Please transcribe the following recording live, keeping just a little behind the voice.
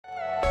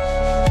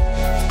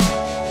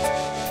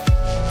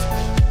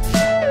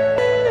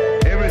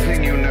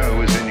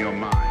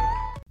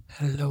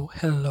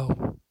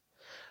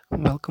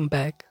welcome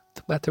back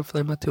to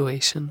Butterfly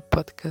Motivation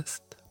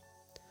Podcast.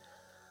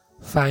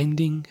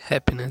 Finding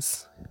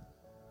happiness.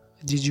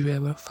 Did you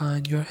ever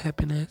find your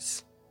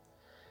happiness?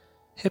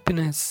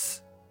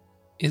 Happiness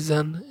is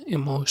an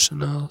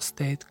emotional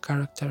state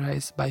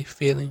characterized by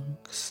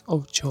feelings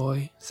of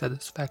joy,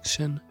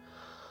 satisfaction,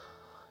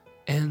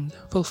 and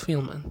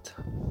fulfillment.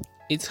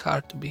 It's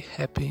hard to be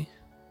happy,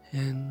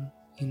 and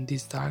in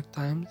these dark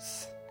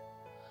times,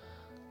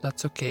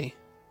 that's okay.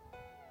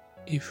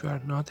 If you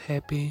are not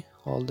happy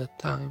all the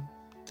time,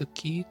 the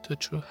key to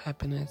true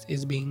happiness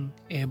is being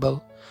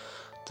able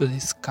to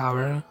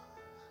discover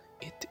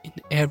it in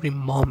every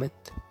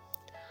moment.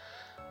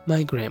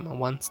 My grandma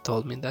once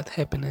told me that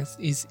happiness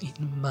is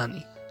in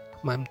money.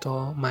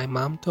 My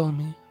mom told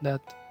me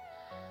that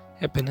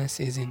happiness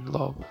is in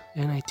love,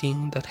 and I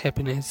think that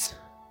happiness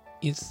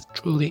is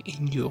truly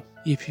in you.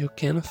 If you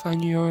can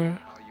find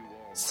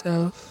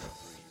yourself,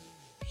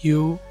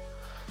 you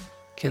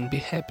can be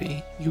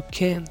happy. You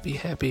can't be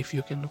happy if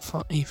you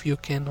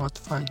cannot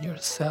find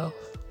yourself.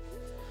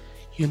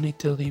 You need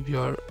to live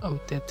your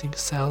authentic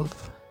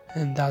self,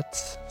 and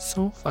that's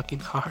so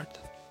fucking hard.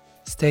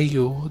 Stay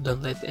you,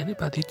 don't let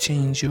anybody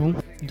change you.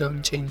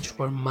 Don't change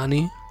for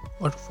money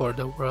or for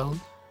the world.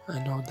 I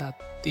know that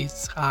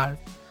it's hard.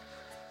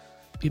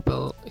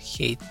 People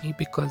hate me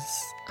because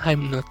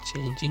I'm not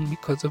changing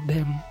because of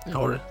them,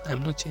 or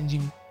I'm not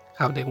changing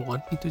how they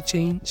want me to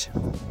change.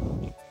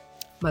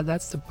 But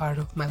that's the part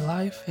of my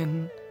life,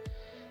 and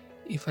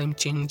if I'm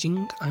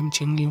changing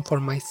for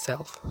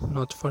myself,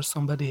 not for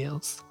somebody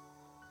else.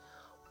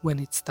 When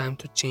it's time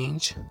to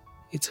change,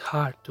 it's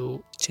hard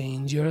to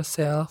change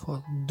yourself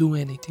or do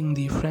anything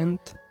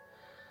different.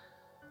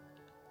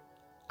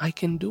 I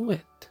can do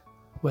it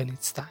when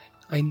it's time.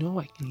 I know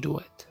I can do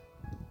it.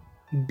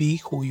 Be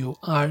who you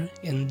are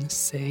and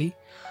say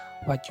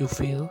what you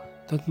feel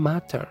don't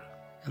matter,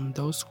 and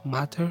those who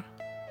matter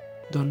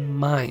don't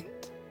mind.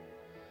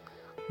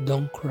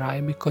 Don't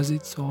cry because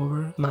it's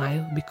over.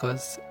 Smile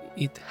because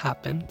it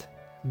happened.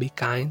 Be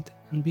kind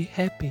and be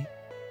happy.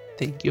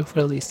 Thank you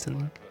for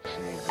listening.